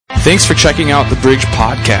Thanks for checking out the Bridge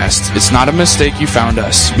Podcast. It's not a mistake you found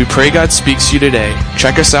us. We pray God speaks to you today.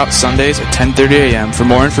 Check us out Sundays at 10:30 a.m. For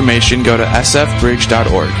more information, go to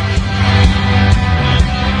sfbridge.org.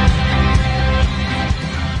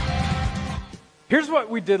 Here's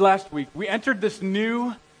what we did last week. We entered this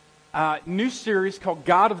new series called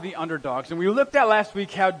God of the Underdogs. And we looked at last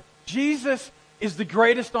week how Jesus is the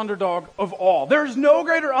greatest underdog of all. There's no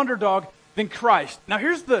greater underdog than Christ. Now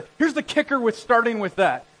here's the kicker with starting with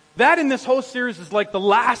that. That in this whole series is like the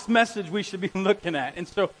last message we should be looking at. And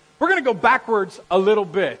so we're going to go backwards a little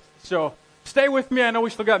bit. So stay with me. I know we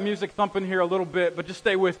still got music thumping here a little bit, but just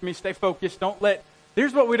stay with me. Stay focused.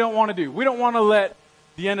 Here's what we don't want to do. We don't want to let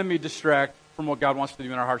the enemy distract from what God wants to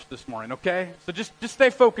do in our hearts this morning, okay? So just stay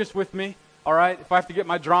focused with me, all right? If I have to get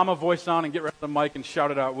my drama voice on and get rid of the mic and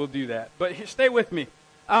shout it out, we'll do that. But stay with me.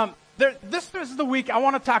 This is the week I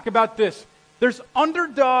want to talk about this. There's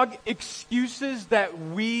underdog excuses that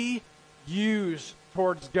we use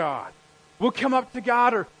towards God. We'll come up to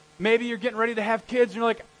God, or maybe you're getting ready to have kids, and you're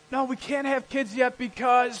like, no, we can't have kids yet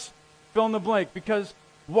because, fill in the blank, because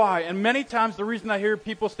why? And many times the reason I hear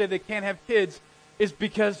people say they can't have kids is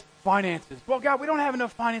because finances. Well, God, we don't have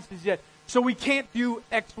enough finances yet, so we can't do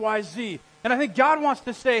X, Y, Z. And I think God wants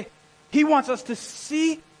to say, He wants us to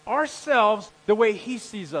see ourselves the way He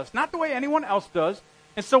sees us, not the way anyone else does.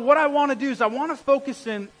 And so what I want to do is I want to focus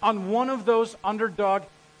in on one of those underdog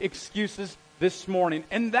excuses this morning.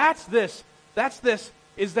 And that's this,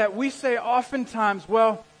 is that we say oftentimes,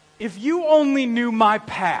 well, if you only knew my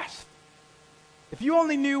past, if you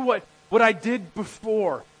only knew what I did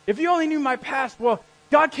before, if you only knew my past, well,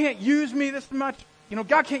 God can't use me this much.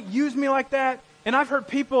 God can't use me like that. And I've heard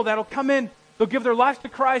people that'll come in, they'll give their lives to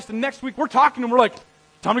Christ, and next week we're talking and we're like,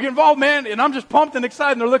 time to get involved, man. And I'm just pumped and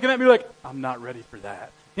excited. And they're looking at me like, I'm not ready for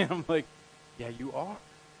that. And I'm like, yeah, you are.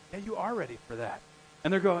 Yeah, you are ready for that.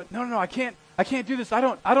 And they're going, no, I can't do this. I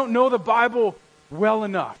don't know the Bible well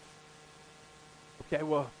enough. Okay,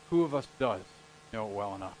 well, who of us does know it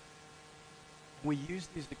well enough? We use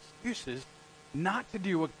these excuses not to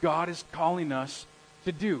do what God is calling us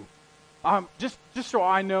to do. Just so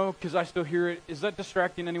I know, because I still hear it, is that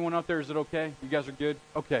distracting anyone out there? Is it okay? You guys are good?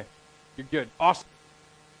 Okay, you're good. Awesome.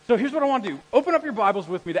 So here's what I want to do. Open up your Bibles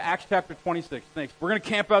with me to Acts chapter 26. Thanks. We're going to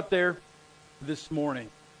camp out there this morning.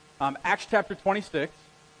 Acts chapter 26.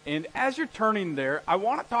 And as you're turning there, I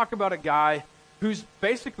want to talk about a guy who's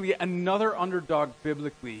basically another underdog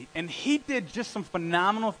biblically. And he did just some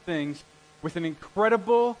phenomenal things with an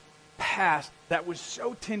incredible past that was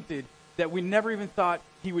so tinted that we never even thought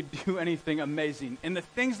he would do anything amazing. And the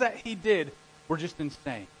things that he did were just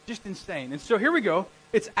insane. Just insane. And so here we go.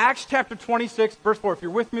 It's Acts chapter 26, verse 4. If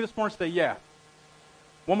you're with me this morning, say yeah.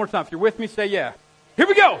 One more time. If you're with me, say yeah. Here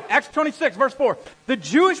we go. Acts 26, verse 4. The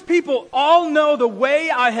Jewish people all know the way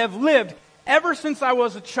I have lived ever since I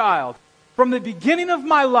was a child. From the beginning of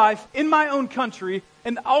my life in my own country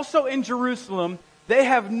and also in Jerusalem, they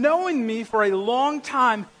have known me for a long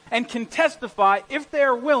time and can testify, if they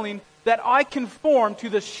are willing, that I conform to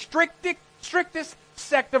the strictest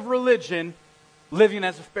sect of religion, living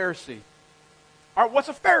as a Pharisee. All right, what's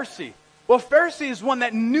a Pharisee? Well, a Pharisee is one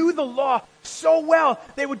that knew the law so well.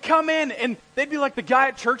 They would come in and they'd be like the guy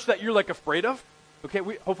at church that you're like afraid of. Okay,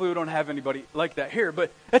 hopefully we don't have anybody like that here,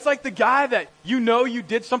 but it's like the guy that you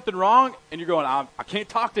did something wrong and you're going, I can't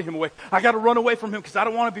talk to him away. I got to run away from him because I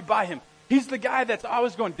don't want to be by him. He's the guy that's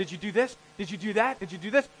always going, did you do this? Did you do that? Did you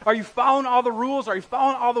do this? Are you following all the rules? Are you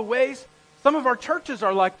following all the ways? Some of our churches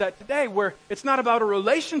are like that today, where it's not about a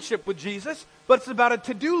relationship with Jesus, but it's about a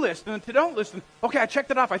to-do list and a to-do list. And, okay, I checked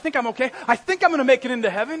it off. I think I'm okay. I think I'm going to make it into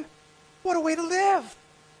heaven. What a way to live.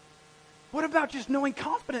 What about just knowing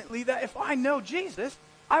confidently that if I know Jesus,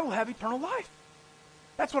 I will have eternal life?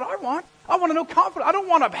 That's what I want. I want to know confident. I don't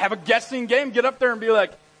want to have a guessing game, get up there and be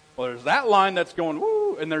like, well, there's that line that's going,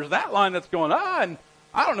 woo, and there's that line that's going, and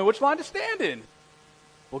I don't know which line to stand in.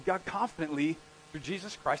 Well, God confidently, through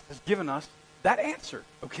Jesus Christ, has given us that answer,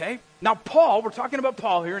 okay? Now, Paul, we're talking about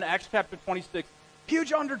Paul here in Acts chapter 26.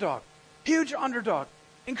 Huge underdog.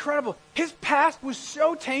 Incredible. His past was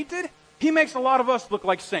so tainted, he makes a lot of us look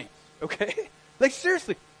like saints, okay? Like,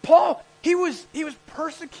 seriously, Paul, he was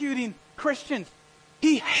persecuting Christians.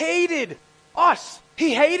 He hated us.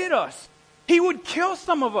 He would kill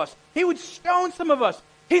some of us. He would stone some of us.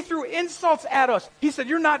 He threw insults at us. He said,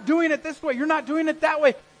 you're not doing it this way. You're not doing it that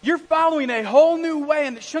way. You're following a whole new way,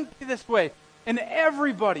 and it shouldn't be this way. And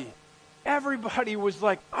everybody was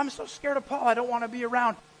like, I'm so scared of Paul. I don't want to be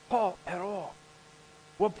around Paul at all.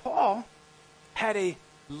 Well, Paul had a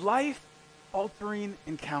life-altering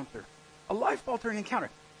encounter.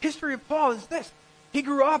 History of Paul is this. He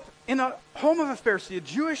grew up in a home of a Pharisee, a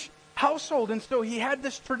Jewish household, and so he had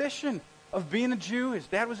this tradition of being a Jew. His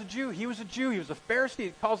dad was a Jew. He was a Jew. He was a Pharisee.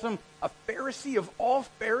 He calls him a Pharisee of all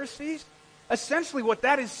Pharisees. Essentially, what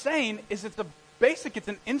that is saying is it's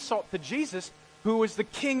an insult to Jesus, who is the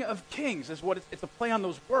King of Kings. Is what it's a play on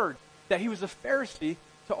those words, that he was a Pharisee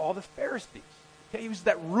to all the Pharisees. Okay, he was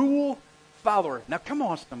that rule follower. Now, come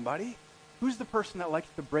on, somebody. Who's the person that likes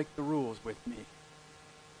to break the rules with me?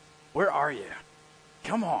 Where are you?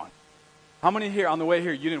 Come on. How many here, on the way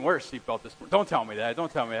here, you didn't wear a seatbelt this morning? Don't tell me that.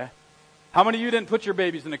 Don't tell me that. How many of you didn't put your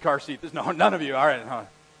babies in the car seat? No, none of you. All right. Huh?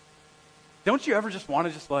 Don't you ever just want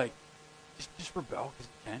to just rebel because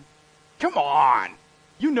you can? Come on.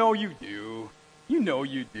 You know you do. You know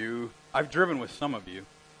you do. I've driven with some of you.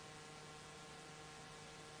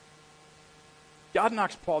 God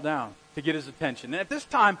knocks Paul down to get his attention. And at this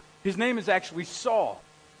time, his name is actually Saul.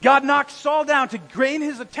 God knocks Saul down to gain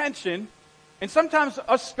his attention. And sometimes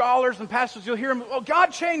us scholars and pastors, you'll hear them, well, God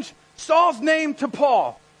changed Saul's name to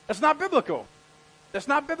Paul. That's not biblical. That's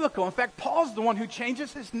not biblical. In fact, Paul's the one who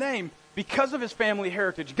changes his name because of his family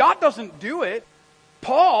heritage. God doesn't do it.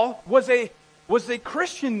 Paul was a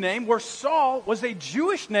Christian name, where Saul was a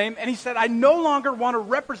Jewish name, and he said, I no longer want to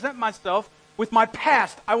represent myself with my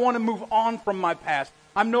past. I want to move on from my past.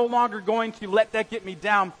 I'm no longer going to let that get me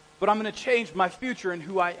down, but I'm going to change my future and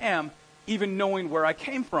who I am, even knowing where I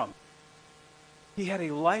came from. He had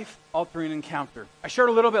a life-altering encounter. I shared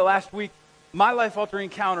a little bit last week. My life-altering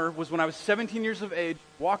encounter was when I was 17 years of age,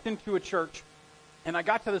 walked into a church, and I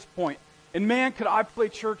got to this point. And man, could I play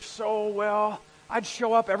church so well. I'd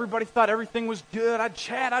show up, everybody thought everything was good. I'd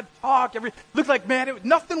chat, I'd talk. Looked like, man,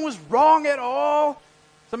 nothing was wrong at all.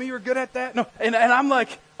 Some of you are good at that. No, and I'm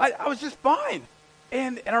like, I was just fine.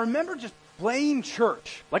 And I remember just playing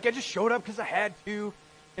church. Like I just showed up because I had to.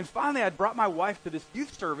 And finally, I brought my wife to this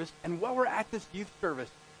youth service, and while we're at this youth service,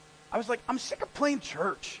 I was like, I'm sick of playing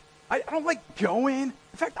church. I don't like going.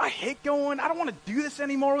 In fact, I hate going. I don't want to do this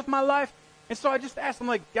anymore with my life. And so I just asked him,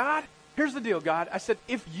 like, God, here's the deal, God. I said,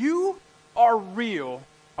 if you are real,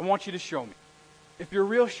 I want you to show me. If you're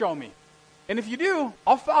real, show me. And if you do,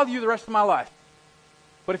 I'll follow you the rest of my life.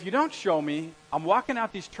 But if you don't show me, I'm walking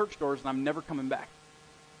out these church doors and I'm never coming back.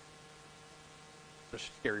 It's a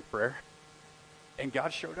scary prayer. And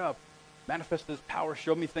God showed up, manifested his power,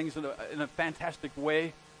 showed me things in a fantastic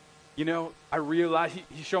way. You know, I realized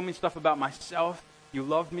he showed me stuff about myself. He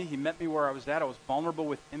loved me. He met me where I was at. I was vulnerable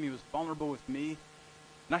with him. He was vulnerable with me.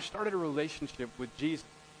 And I started a relationship with Jesus.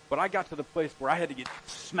 But I got to the place where I had to get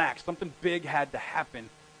smacked. Something big had to happen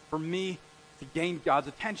for me to gain God's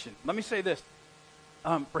attention. Let me say this,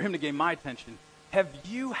 for him to gain my attention. Have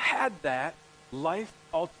you had that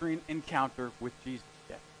life-altering encounter with Jesus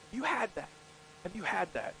yet? Have you had that? Have you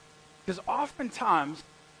had that? Because oftentimes,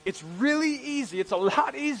 it's really easy, it's a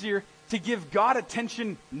lot easier to give God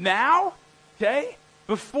attention now, okay,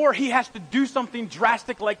 before he has to do something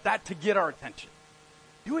drastic like that to get our attention.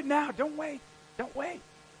 Do it now. Don't wait. Don't wait.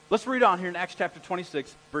 Let's read on here in Acts chapter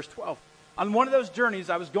 26, verse 12. On one of those journeys,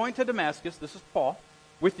 I was going to Damascus, this is Paul,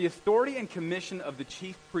 with the authority and commission of the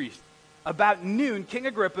chief priest. About noon, King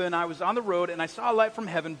Agrippa and I was on the road, and I saw a light from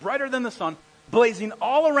heaven, brighter than the sun, blazing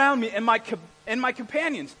all around me and my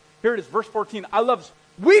companions. Here it is, verse 14. I love this.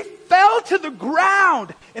 We fell to the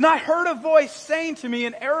ground, and I heard a voice saying to me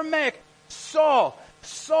in Aramaic, Saul,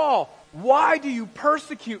 Saul, why do you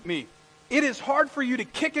persecute me? It is hard for you to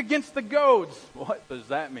kick against the goads. What does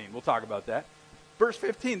that mean? We'll talk about that. Verse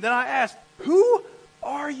 15. Then I asked, who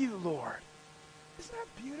are you, Lord? Isn't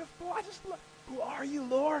that beautiful? I just love, who are you,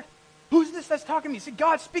 Lord? Who's this that's talking to me? See,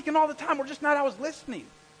 God's speaking all the time. We're just not always listening.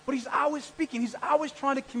 But he's always speaking. He's always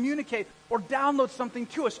trying to communicate or download something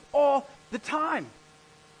to us all the time.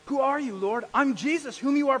 Who are you, Lord? I'm Jesus,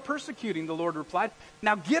 whom you are persecuting, the Lord replied.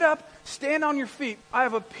 Now get up, stand on your feet. I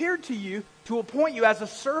have appeared to you to appoint you as a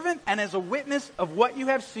servant and as a witness of what you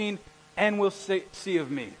have seen and will see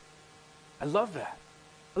of me. I love that.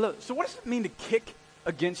 So what does it mean to kick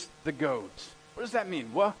against the goads? What does that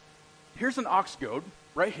mean? Well, here's an ox goad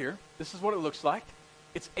right here. This is what it looks like.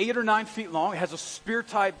 It's 8 or 9 feet long. It has a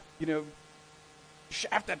spear-type,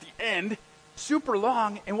 shaft at the end, super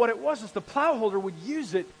long. And what it was is the plow holder would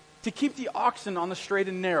use it to keep the oxen on the straight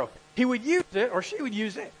and narrow. He would use it, or she would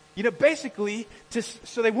use it, basically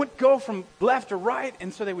so they wouldn't go from left or right,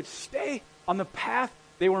 and so they would stay on the path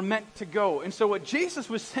they were meant to go. And so what Jesus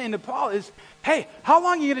was saying to Paul is, hey, how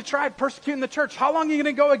long are you going to try persecuting the church? How long are you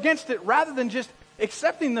going to go against it, rather than just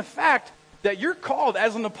accepting the fact that you're called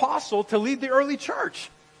as an apostle to lead the early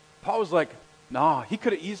church? Paul was like, nah, he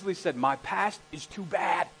could have easily said, my past is too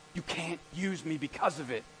bad. You can't use me because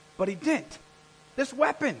of it. But he didn't. This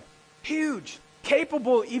weapon, huge.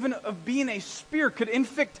 capable even of being a spear, could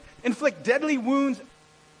inflict deadly wounds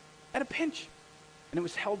at a pinch. And it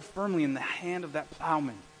was held firmly in the hand of that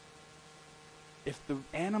plowman. If the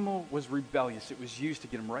animal was rebellious, it was used to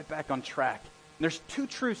get him right back on track. And there's two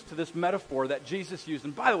truths to this metaphor that Jesus used.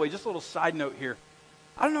 And by the way, just a little side note here.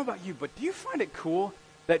 I don't know about you, but do you find it cool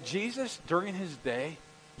that Jesus, during his day,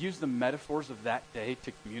 used the metaphors of that day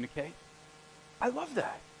to communicate? I love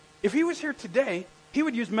that. If he was here today, he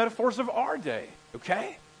would use metaphors of our day,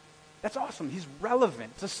 okay? That's awesome. He's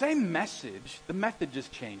relevant. It's the same message. The method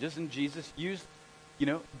just changes, and Jesus used,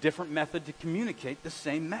 different method to communicate the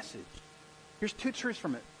same message. Here's two truths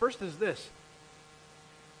from it. First is this.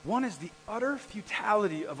 One is the utter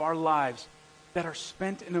futility of our lives that are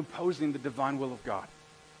spent in opposing the divine will of God.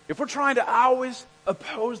 If we're trying to always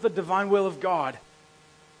oppose the divine will of God,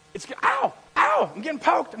 it's, ow, I'm getting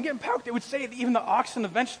poked. It would say that even the oxen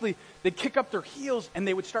eventually, they'd kick up their heels and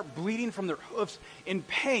they would start bleeding from their hoofs in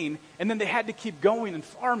pain, and then they had to keep going and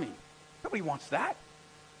farming. Nobody wants that.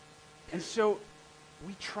 And so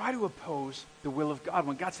we try to oppose the will of God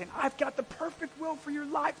when God's saying, I've got the perfect will for your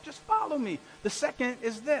life, just follow me. The second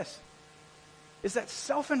is this, is that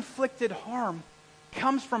self-inflicted harm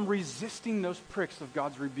comes from resisting those pricks of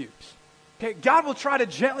God's rebukes. Okay, God will try to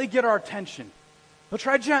gently get our attention. He'll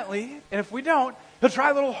try gently, and if we don't, he'll try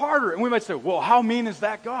a little harder. And we might say, well, how mean is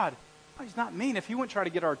that God? Well, he's not mean. If he wouldn't try to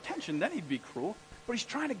get our attention, then he'd be cruel. But he's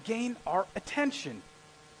trying to gain our attention.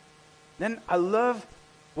 Then I love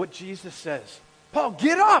what Jesus says. Paul,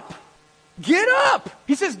 get up! Get up!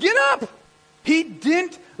 He says, get up! He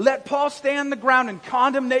didn't let Paul stay on the ground in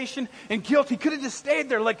condemnation and guilt. He could have just stayed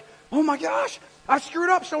there like, oh my gosh, I screwed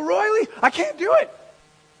up so royally, I can't do it.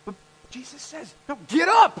 But Jesus says, no, get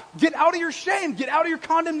up! Get out of your shame. Get out of your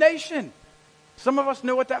condemnation. Some of us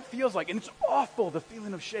know what that feels like, and it's awful, the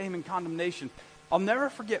feeling of shame and condemnation. I'll never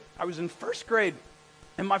forget, I was in first grade,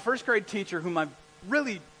 and my first grade teacher, whom I've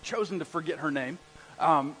really chosen to forget her name,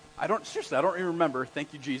 I don't even remember,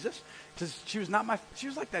 thank you, Jesus, because she was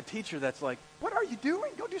like that teacher that's like, what are you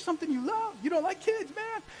doing? Go do something you love. You don't like kids,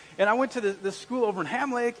 man. And I went to this school over in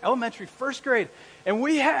Ham Lake, elementary, first grade, and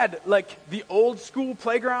we had like the old school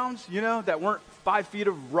playgrounds, that weren't 5 feet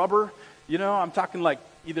of rubber. I'm talking like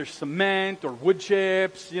either cement or wood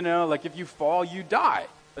chips, like if you fall, you die,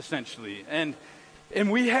 essentially. And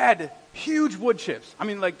we had huge wood chips. I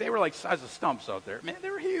mean, like they were like size of stumps out there. Man, they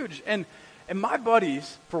were huge. And my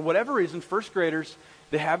buddies, for whatever reason, first graders,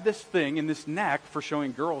 they have this thing and this knack for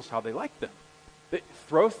showing girls how they like them. They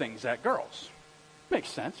throw things at girls. Makes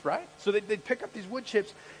sense, right? So they'd pick up these wood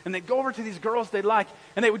chips and they'd go over to these girls they like,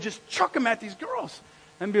 and they would just chuck them at these girls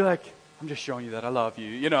and be like, I'm just showing you that I love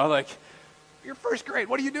you. Like, you're first grade,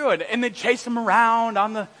 what are you doing? And they'd chase them around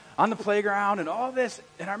on the playground and all this.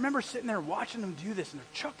 And I remember sitting there watching them do this, and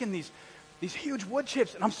they're chucking these huge wood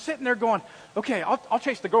chips, and I'm sitting there going, okay, I'll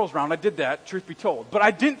chase the girls around. I did that, truth be told. But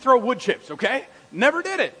I didn't throw wood chips, okay? Never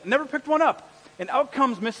did it. Never picked one up. And out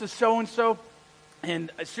comes Mrs. So-and-so,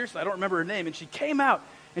 and seriously, I don't remember her name, and she came out,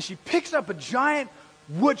 and she picks up a giant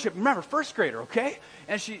wood chip. Remember, first grader, okay?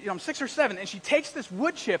 And I'm 6 or 7, and she takes this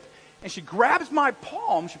wood chip, and she grabs my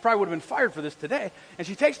palm. She probably would have been fired for this today. And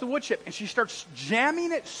she takes the wood chip, and she starts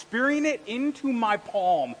jamming it, spearing it into my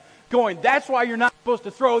palm, going, that's why you're not supposed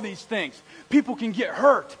to throw these things. People can get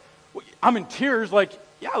hurt. I'm in tears like,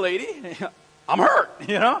 yeah, lady, I'm hurt,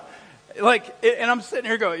 Like, and I'm sitting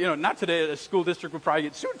here going, not today, the school district would probably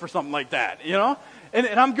get sued for something like that, And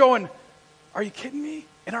I'm going, are you kidding me?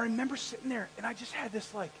 And I remember sitting there, and I just had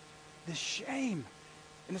this shame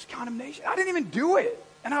and this condemnation. I didn't even do it.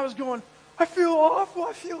 And I was going, I feel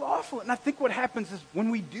awful. And I think what happens is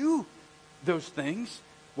when we do those things,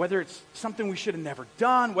 whether it's something we should have never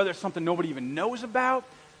done, whether it's something nobody even knows about,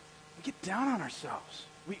 we get down on ourselves.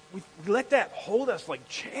 We let that hold us like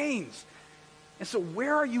chains. And so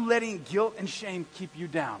where are you letting guilt and shame keep you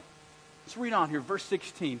down? Let's read on here, verse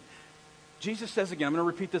 16. Jesus says again, I'm going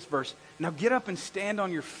to repeat this verse. Now get up and stand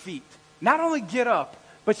on your feet. Not only get up,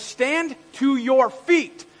 but stand to your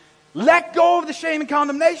feet. Let go of the shame and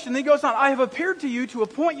condemnation. Then he goes on, I have appeared to you to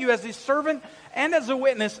appoint you as a servant and as a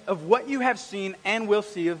witness of what you have seen and will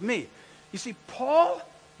see of me. You see, Paul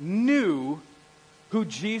knew who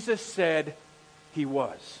Jesus said he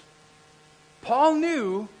was. Paul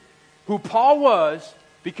knew who Paul was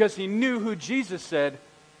because he knew who Jesus said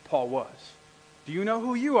Paul was. Do you know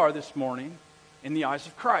who you are this morning in the eyes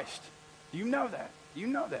of Christ? Do you know that? Do you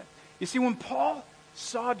know that? You see, when Paul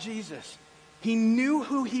saw Jesus, he knew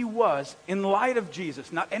who he was in light of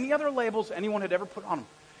Jesus, not any other labels anyone had ever put on him.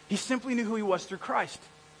 He simply knew who he was through Christ.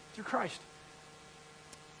 Through Christ.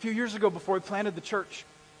 A few years ago, before we planted the church,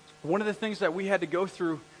 one of the things that we had to go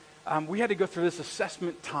through we had to go through this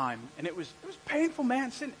assessment time, and it was painful,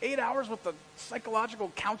 man. Sitting 8 hours with a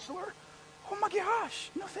psychological counselor. Oh my gosh,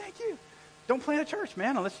 no, thank you. Don't plant a church,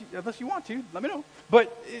 man, unless you want to. Let me know.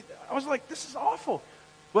 But I was like, this is awful.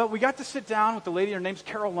 Well, we got to sit down with the lady. Her name's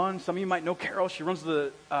Carol Lund. Some of you might know Carol. She runs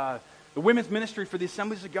the women's ministry for the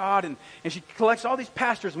Assemblies of God, and she collects all these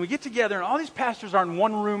pastors. And we get together, and all these pastors are in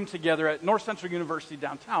one room together at North Central University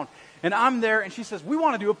downtown. And I'm there, and she says, we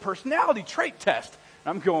want to do a personality trait test.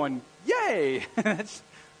 And I'm going, yay, that's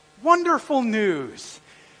wonderful news.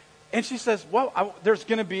 And she says, well, there's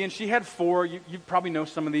going to be, and she had 4. You probably know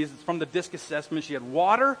some of these. It's from the DISC assessment. She had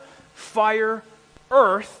water, fire,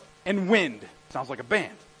 earth, and wind. Sounds like a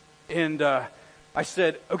band. And I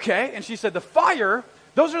said, okay. And she said, the fire,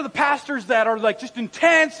 those are the pastors that are like just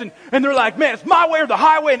intense, and they're like, man, it's my way or the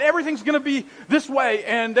highway, and everything's going to be this way.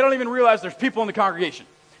 And they don't even realize there's people in the congregation.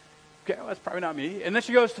 Okay, well, that's probably not me. And then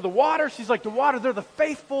she goes to the water. She's like, the water, they're the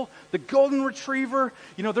faithful, the golden retriever.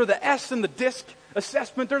 You know, they're the S in the DISC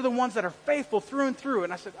assessment. They're the ones that are faithful through and through.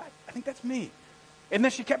 And I said, I think that's me. And then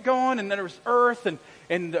she kept going, and then there was earth,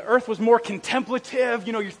 and the earth was more contemplative.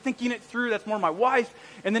 You know, you're thinking it through. That's more my wife.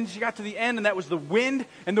 And then she got to the end, and that was the wind.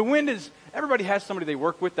 And the wind is, everybody has somebody they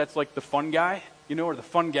work with that's like the fun guy, you know, or the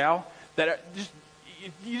fun gal. That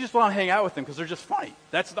you just want to hang out with them because they're just funny.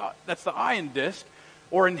 That's the I in DISC.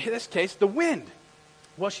 Or in this case, the wind.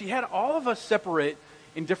 Well, she had all of us separate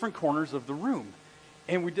in different corners of the room.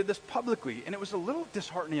 And we did this publicly. And it was a little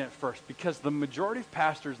disheartening at first because the majority of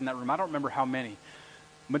pastors in that room, I don't remember how many,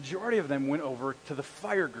 majority of them went over to the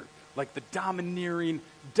fire group, like the domineering,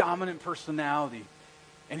 dominant personality.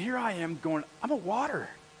 And here I am going, I'm a water.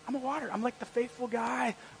 I'm like the faithful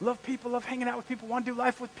guy. Love people, love hanging out with people, want to do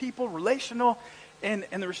life with people, relational. And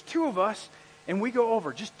there was 2 of us, and we go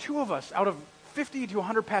over, just 2 of us out of 50 to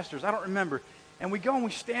 100 pastors, I don't remember. And we go and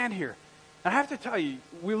we stand here. And I have to tell you,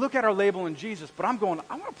 we look at our label in Jesus, but I'm going,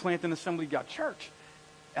 I want to plant an Assembly of God church.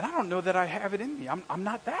 And I don't know that I have it in me. I'm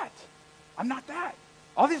not that. I'm not that.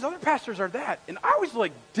 All these other pastors are that. And I was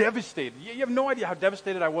like devastated. You have no idea how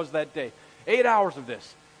devastated I was that day. 8 hours of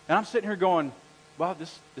this. And I'm sitting here going, well,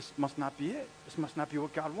 this must not be it. This must not be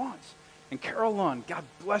what God wants. And Carol Lund, God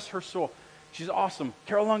bless her soul. She's awesome.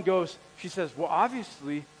 Carol Lund goes, she says, well,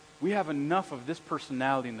 obviously, we have enough of this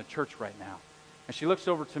personality in the church right now. And she looks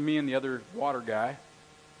over to me and the other water guy.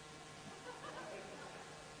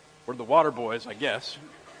 We're the water boys, I guess.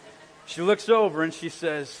 She looks over and she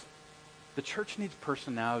says, the church needs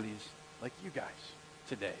personalities like you guys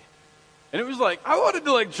today. And it was like, I wanted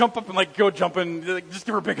to like jump up and like go jump and like, just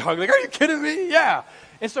give her a big hug. Like, are you kidding me? Yeah.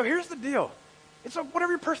 And so here's the deal. It's like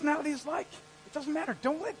whatever your personality is like. It doesn't matter.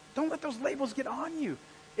 Don't let those labels get on you.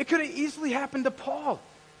 It could have easily happened to Paul.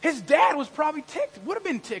 His dad was probably ticked, would have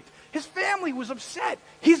been ticked. His family was upset.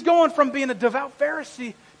 He's going from being a devout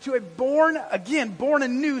Pharisee to a born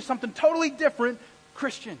anew, something totally different,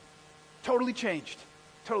 Christian. Totally changed.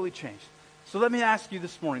 Totally changed. So let me ask you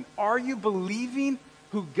this morning, are you believing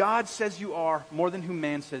who God says you are more than who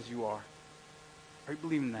man says you are? Are you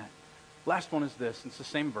believing that? Last one is this. It's the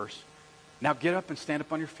same verse. Now get up and stand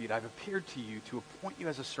up on your feet. I've appeared to you to appoint you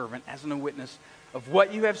as a servant, as a witness of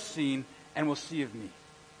what you have seen and will see of me.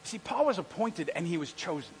 See, Paul was appointed and he was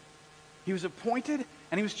chosen. He was appointed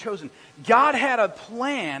and he was chosen. God had a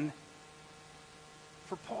plan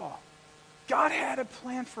for Paul. God had a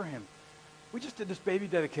plan for him. We just did this baby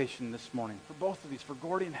dedication this morning for both of these, for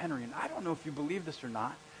Gordy and Henry. And I don't know if you believe this or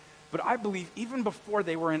not, but I believe even before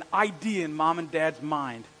they were an idea in mom and dad's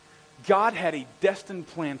mind, God had a destined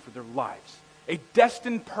plan for their lives, a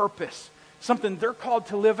destined purpose, something they're called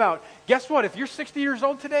to live out. Guess what? If you're 60 years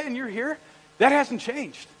old today and you're here, that hasn't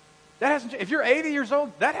changed. If you're 80 years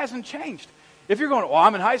old, that hasn't changed. If you're going, well,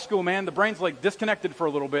 I'm in high school, man, the brain's like disconnected for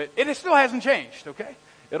a little bit, it still hasn't changed, okay?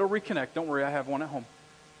 It'll reconnect. Don't worry, I have one at home.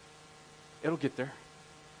 It'll get there,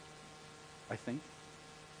 I think.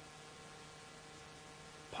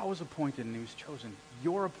 Paul was appointed and he was chosen.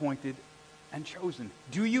 You're appointed and chosen.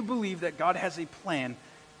 Do you believe that God has a plan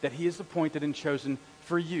that he has appointed and chosen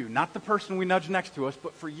for you? Not the person we nudge next to us,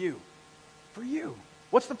 but for you. For you.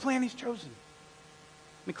 What's the plan he's chosen?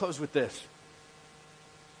 Let me close with this.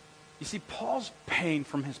 You see, Paul's pain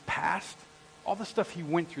from his past, all the stuff he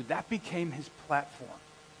went through, that became his platform.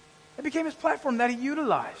 It became his platform that he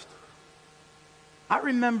utilized. I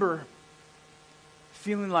remember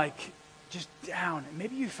feeling like just down. And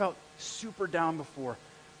maybe you felt super down before.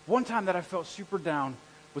 One time that I felt super down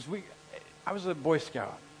was I was a Boy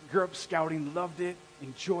Scout. Grew up scouting, loved it,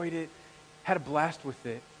 enjoyed it, had a blast with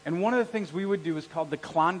it. And one of the things we would do is called the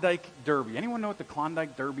Klondike Derby. Anyone know what the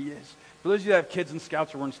Klondike Derby is? For those of you that have kids in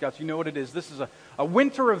Scouts or were in Scouts, you know what it is. This is a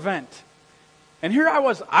winter event. And here I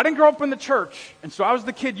was. I didn't grow up in the church, and so I was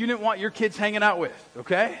the kid you didn't want your kids hanging out with,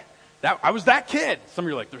 okay? I was that kid. Some of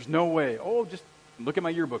you are like, there's no way. Oh, just look at my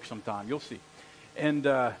yearbook sometime. You'll see. And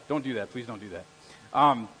don't do that. Please don't do that.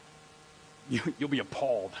 You'll be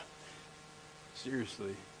appalled.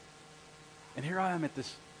 Seriously. And here I am at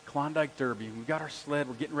this Klondike Derby. We've got our sled.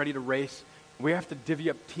 We're getting ready to race. We have to divvy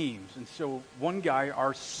up teams. And so one guy,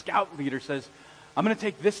 our scout leader, says, I'm going to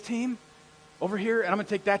take this team over here, and I'm going to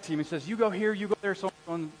take that team. He says, you go here, you go there, so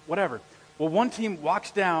on, whatever. Well, one team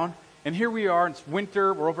walks down, and here we are. It's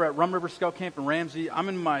winter. We're over at Rum River Scout Camp in Ramsey. I'm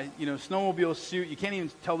in my snowmobile suit. You can't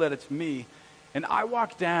even tell that it's me. And I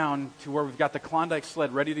walk down to where we've got the Klondike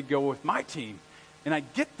sled ready to go with my team. And I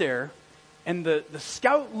get there, and the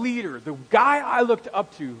scout leader, the guy I looked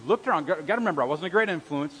up to, looked around. Got to remember, I wasn't a great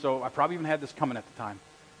influence, so I probably even had this coming at the time.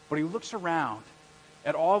 But he looks around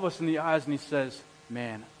at all of us in the eyes, and he says,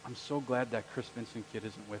 man, I'm so glad that Chris Vincent kid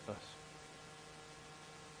isn't with us.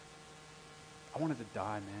 I wanted to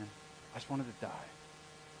die, man. I just wanted to die.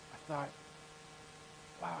 I thought,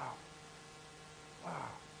 wow.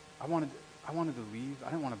 I wanted to leave. I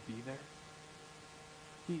didn't want to be there.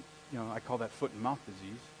 I call that foot and mouth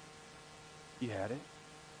disease. He had it.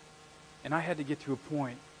 And I had to get to a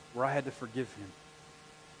point where I had to forgive him.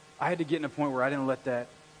 I had to get in a point where I didn't let that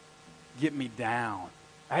get me down.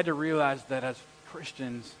 I had to realize that as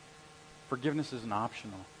Christians, forgiveness isn't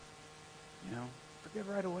optional. Forgive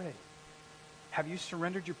right away. Have you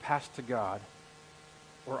surrendered your past to God,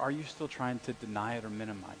 or are you still trying to deny it or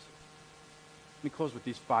minimize it? Let me close with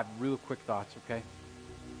these 5 real quick thoughts, okay?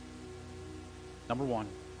 Number 1,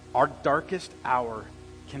 our darkest hour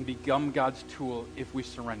can become God's tool if we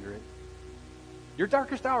surrender it. Your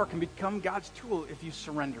darkest hour can become God's tool if you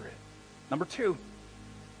surrender it. Number 2,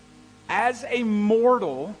 as a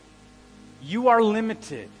mortal, you are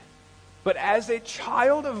limited. But as a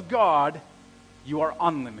child of God, you are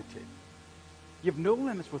unlimited. You have no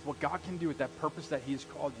limits with what God can do with that purpose that He has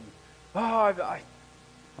called you.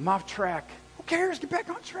 I'm off track. Who cares? Get back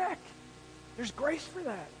on track. There's grace for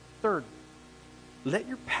that. 3rd, let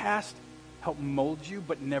your past help mold you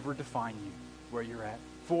but never define you where you're at.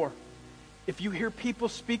 4, if you hear people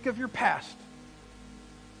speak of your past,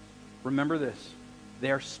 remember this. They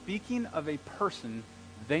are speaking of a person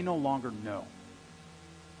they no longer know.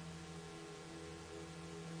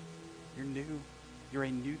 You're new. You're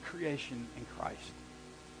a new creation in Christ.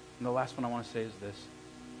 And the last one I want to say is this.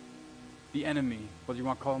 The enemy, whether you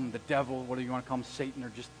want to call him the devil, whether you want to call him Satan, or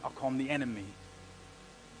just I'll call him the enemy.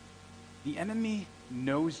 The enemy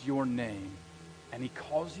knows your name, and he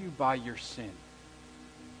calls you by your sin.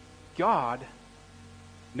 God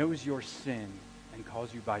knows your sin and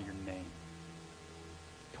calls you by your name.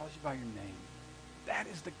 He calls you by your name. That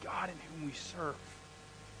is the God in whom we serve.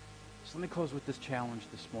 So let me close with this challenge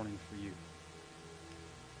this morning for you.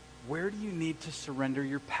 Where do you need to surrender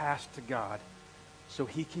your past to God so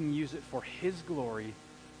He can use it for His glory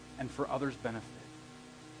and for others' benefit?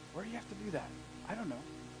 Where do you have to do that? I don't know.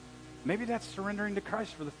 Maybe that's surrendering to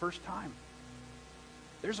Christ for the first time.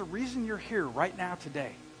 There's a reason you're here right now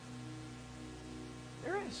today.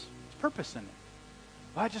 There is. There's purpose in it.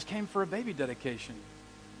 Well, I just came for a baby dedication.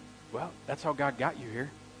 Well, that's how God got you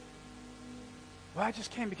here. Well, I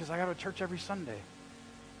just came because I go to church every Sunday.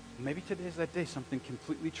 Maybe today's that day something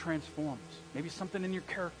completely transforms. Maybe something in your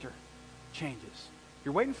character changes.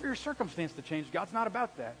 You're waiting for your circumstance to change. God's not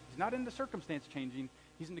about that. He's not into circumstance changing.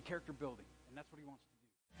 He's into character building. And that's what He wants to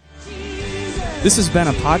do. This has been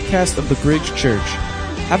a podcast of the Bridge Church.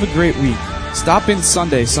 Have a great week. Stop in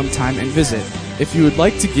Sunday sometime and visit. If you would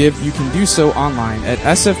like to give, you can do so online at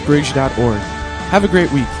sfbridge.org. Have a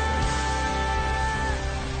great week.